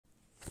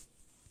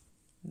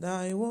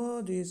Thy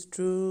word is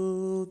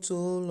truth,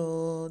 O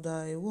Lord,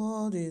 thy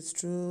word is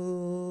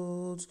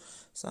truth.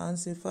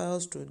 Sanctify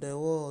us through the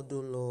word, O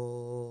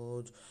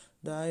Lord.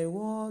 Thy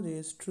word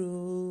is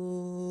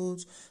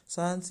truth.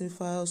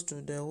 Sanctify us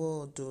through the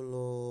word, O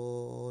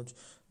Lord.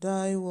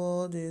 Thy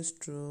word is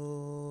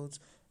truth.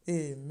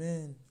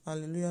 Amen.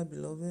 Hallelujah,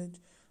 beloved.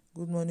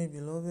 Good morning,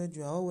 beloved.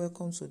 You are all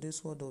welcome to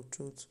this word of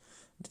truth.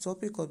 The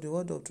topic of the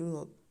word of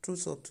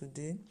truth of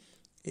today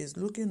is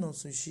looking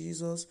unto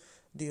Jesus,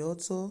 the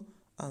author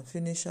and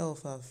finisher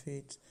of our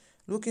faith.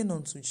 Looking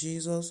unto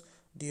Jesus,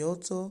 the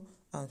author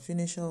and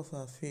finisher of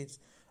our faith.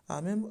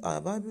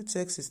 Our Bible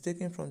text is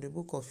taken from the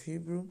book of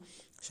Hebrews,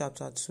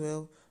 chapter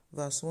 12,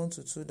 verse 1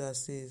 to 2, that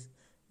says,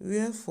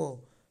 Wherefore,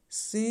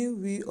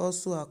 seeing we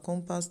also are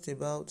compassed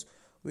about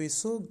with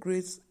so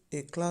great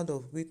a cloud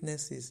of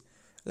witnesses,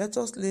 let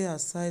us lay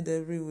aside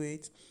every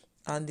weight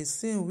and the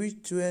sin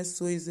which doeth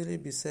so easily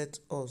beset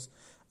us,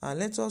 and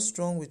let us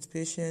run with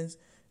patience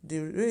the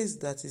race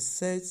that is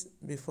set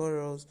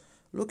before us,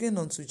 looking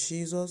unto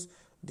Jesus,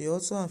 the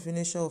author and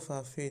finisher of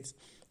our faith,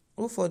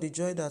 who for the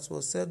joy that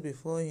was set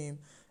before him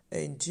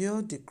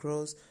endured the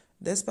cross,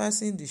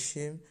 despising the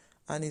shame,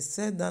 and is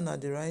set down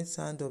at the right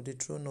hand of the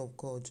throne of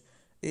God.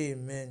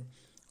 Amen.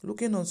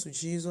 Looking unto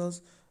Jesus,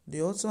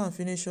 the author and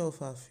finisher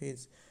of our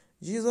faith.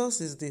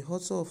 Jesus is the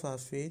author of our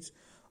faith.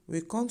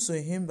 We come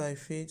to him by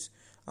faith,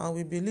 and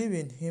we believe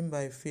in him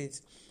by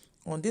faith.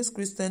 On this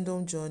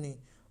Christendom journey,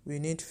 we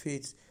need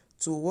faith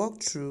to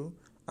walk through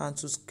and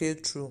to scale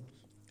through.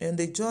 In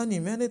the journey,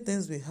 many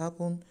things will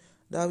happen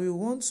that we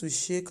want to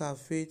shake our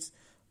faith,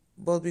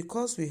 but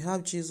because we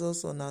have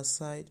Jesus on our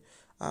side,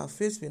 our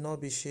faith will not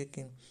be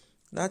shaken.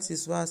 That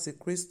is why as a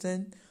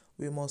Christian,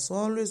 we must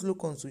always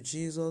look unto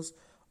Jesus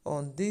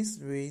on this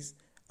race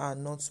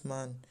and not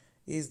man.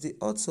 He is the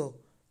author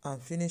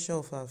and finisher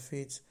of our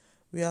faith.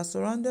 We are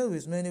surrounded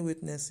with many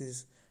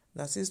witnesses.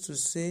 That is to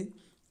say,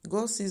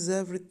 God sees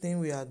everything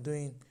we are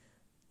doing.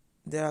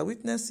 There are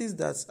witnesses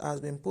that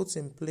has been put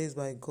in place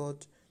by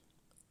God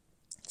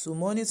to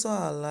monitor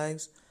our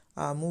lives,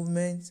 our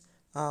movements,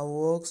 our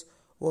works,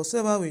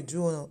 whatsoever we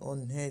do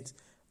on earth.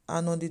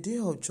 And on the day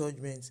of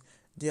judgment,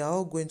 they are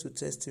all going to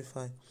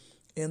testify.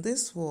 In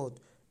this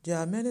world, there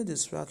are many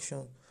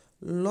distractions.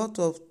 A lot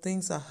of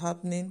things are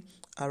happening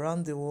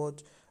around the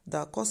world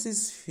that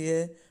causes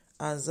fear,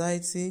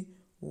 anxiety,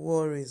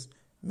 worries.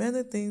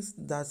 Many things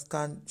that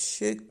can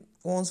shake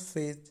one's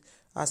faith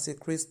as a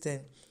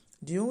Christian.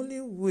 The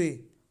only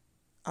way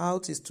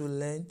out is to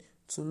learn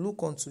to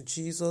look unto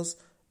Jesus,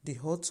 the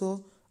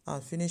author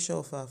and finisher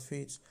of our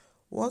faith.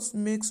 What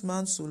makes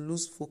man to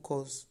lose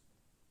focus,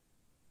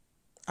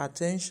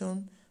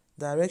 attention,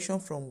 direction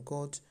from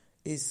God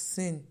is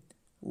sin,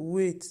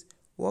 weight,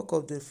 work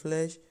of the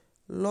flesh,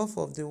 love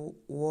of the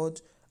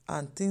world,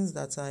 and things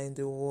that are in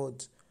the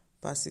world,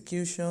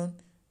 persecution,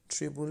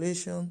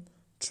 tribulation,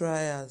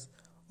 trials.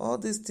 All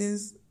these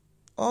things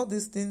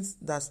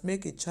that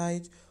make a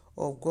child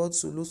of God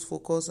to lose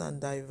focus and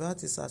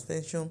divert his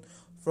attention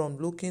from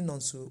looking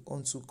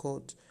unto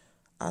God.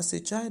 As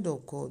a child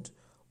of God,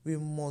 we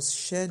must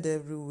shed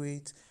every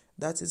weight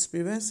that is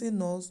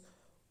preventing us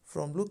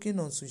from looking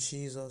unto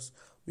Jesus.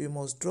 We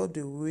must drop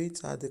the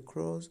weight at the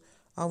cross,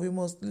 and we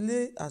must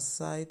lay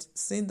aside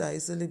sin that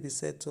easily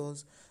besets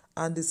us,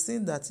 and the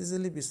sin that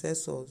easily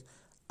besets us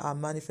are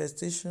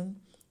manifestation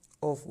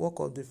of work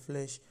of the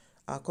flesh,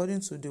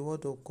 according to the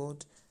word of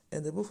God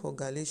in the book of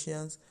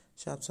Galatians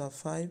chapter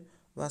 5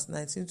 verse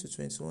 19 to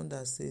 21,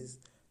 that says,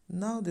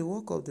 Now the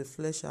work of the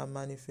flesh are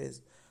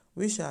manifest,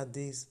 which are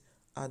these: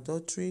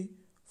 adultery,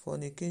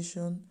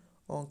 fornication,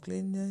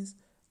 uncleanness,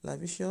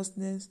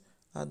 lasciviousness,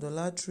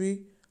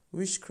 idolatry,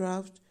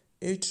 witchcraft,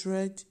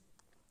 hatred,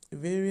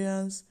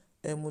 variance,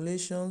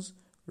 emulations,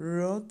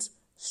 wrath,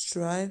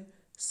 strife,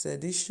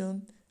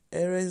 sedition,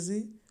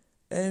 heresy,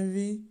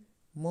 envy,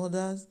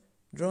 murders,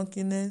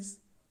 drunkenness,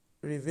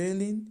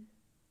 reveling,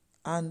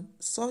 and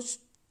such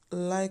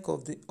like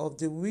of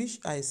the which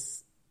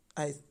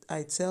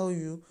I tell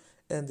you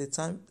in the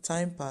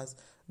time past,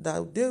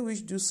 that they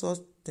which do such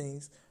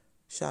things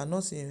shall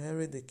not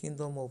inherit the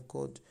kingdom of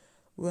God.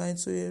 We are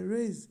into a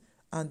race,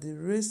 and the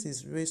race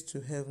is race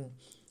to heaven.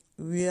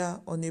 We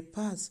are on a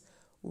path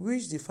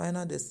which the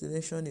final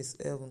destination is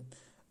heaven.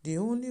 The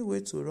only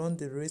way to run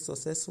the race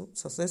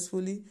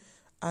successfully,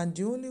 and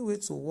the only way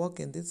to walk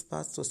in this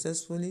path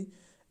successfully,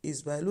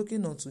 is by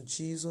looking unto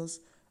Jesus,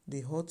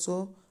 the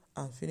author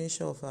and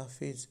finisher of our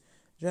faith.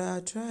 There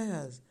are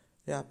trials,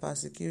 there are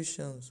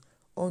persecutions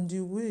on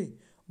the way,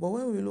 but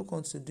when we look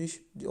unto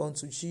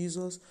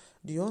Jesus,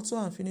 the author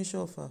and finisher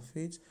of our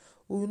faith,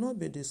 we will not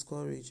be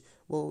discouraged,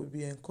 but we will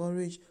be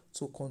encouraged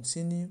to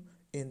continue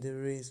in the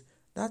race.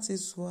 That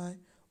is why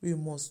we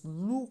must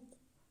not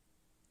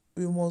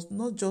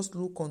just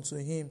look unto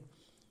him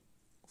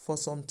for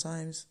some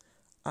times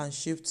and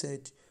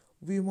shifted.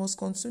 We must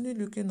continue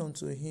looking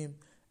unto him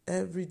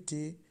every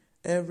day,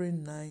 every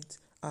night,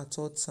 at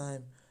all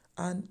time,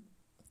 and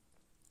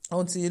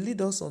until he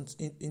lead us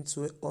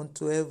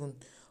unto heaven.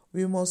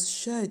 We must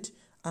shed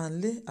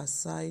and lay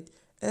aside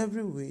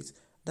every weight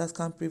that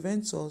can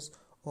prevent us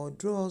or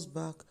draw us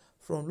back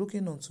from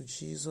looking unto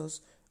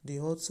Jesus, the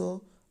author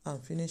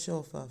and finisher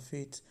of our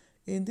faith.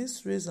 In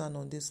this race and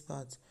on this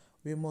path,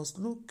 we must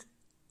look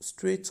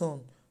straight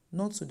on,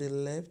 not to the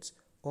left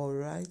or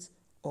right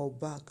or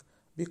back,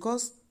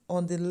 because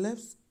on the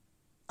left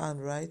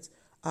and right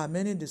are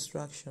many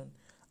distractions.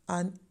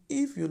 And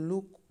if you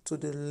look to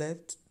the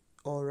left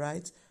or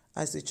right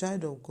as a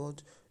child of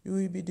God, you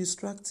will be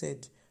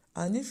distracted.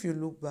 And if you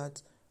look back,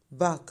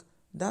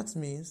 that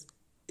means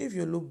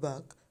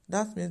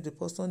the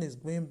person is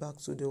going back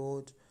to the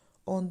world.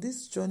 On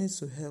this journey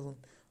to heaven,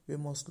 we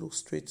must look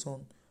straight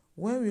on.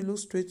 When we look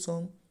straight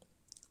on,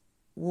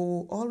 we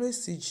will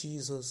always see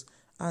Jesus.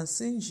 And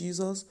seeing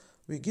Jesus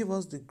will give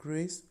us the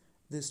grace,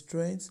 the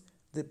strength,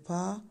 the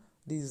power,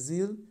 the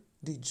zeal,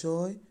 the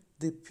joy,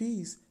 the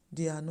peace,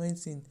 the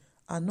anointing,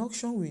 and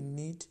unction we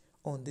need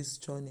on this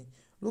journey.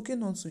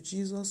 Looking unto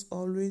Jesus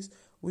always,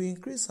 we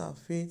increase our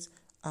faith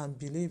and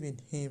believe in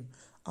Him,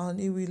 and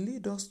He will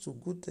lead us to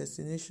good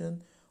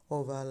destination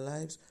of our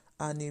lives,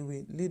 and He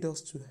will lead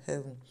us to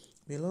heaven.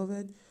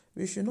 Beloved,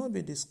 we should not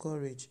be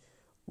discouraged.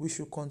 We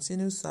should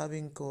continue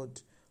serving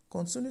God.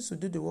 Continue to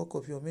do the work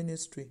of your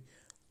ministry.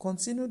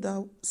 Continue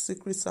that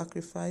secret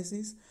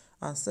sacrifices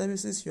and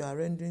services you are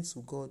rendering to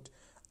God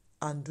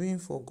and doing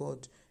for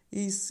God.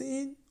 He is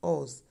seeing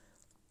us,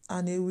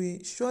 and He will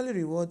surely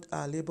reward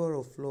our labor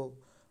of love.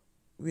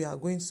 We are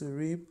going to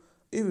reap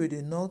if we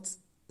do not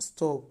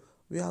stop.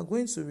 We are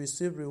going to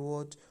receive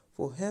reward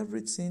for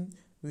everything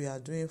we are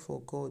doing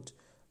for God.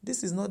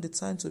 This is not the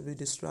time to be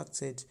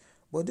distracted,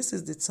 but this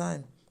is the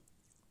time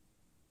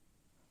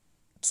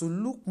to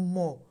look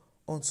more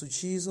unto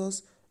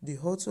Jesus, the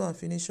author and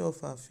finisher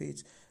of our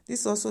faith.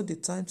 This is also the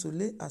time to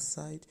lay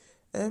aside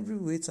every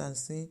weight and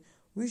sin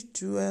which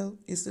dwell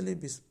easily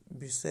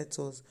beset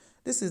us.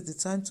 This is the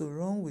time to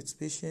run with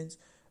patience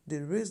the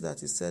race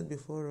that is set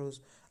before us.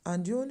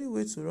 And the only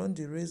way to run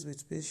the race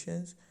with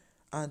patience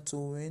and to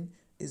win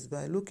is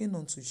by looking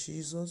unto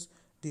Jesus,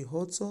 the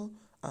author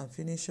and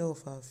finisher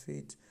of our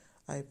faith.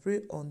 I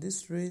pray on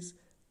this race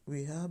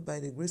we have, by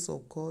the grace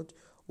of God,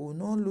 we will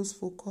not lose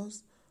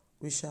focus.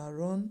 We shall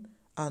run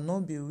and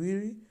not be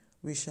weary.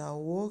 We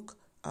shall walk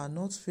and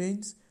not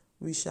faint.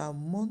 We shall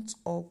mount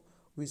up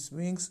with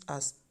wings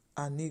as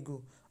an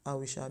eagle, and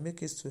we shall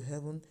make it to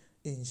heaven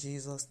in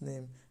Jesus'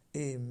 name.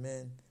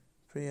 Amen.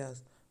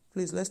 Prayers.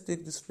 Please, let's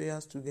take these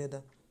prayers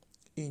together.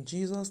 In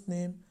Jesus'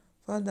 name,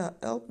 Father,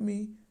 help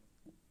me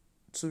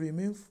to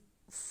remain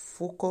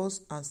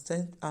focused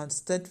and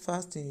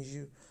steadfast in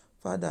you.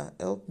 Father,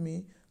 help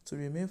me to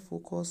remain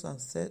focused and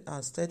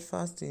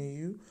steadfast in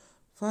you.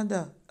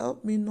 Father,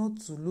 help me not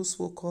to lose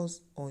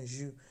focus on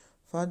you.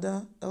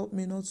 Father, help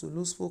me not to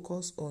lose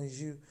focus on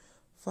you.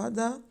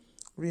 Father,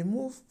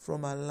 remove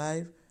from my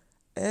life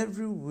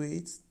every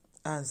weight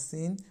and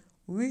sin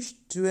which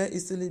dwell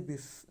easily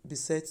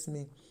besets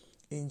me.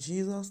 In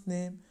Jesus'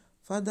 name,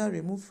 Father,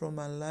 remove from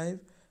my life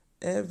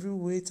every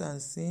weight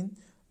and sin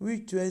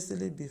which dwell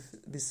easily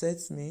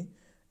besets me.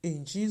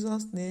 In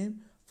Jesus'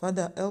 name,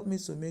 Father, help me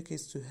to make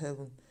it to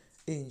heaven.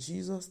 In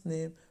Jesus'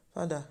 name,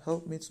 Father,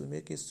 help me to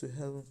make it to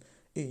heaven.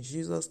 In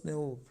Jesus'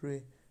 name we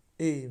pray.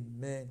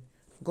 Amen.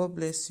 God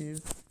bless you.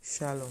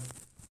 Shalom.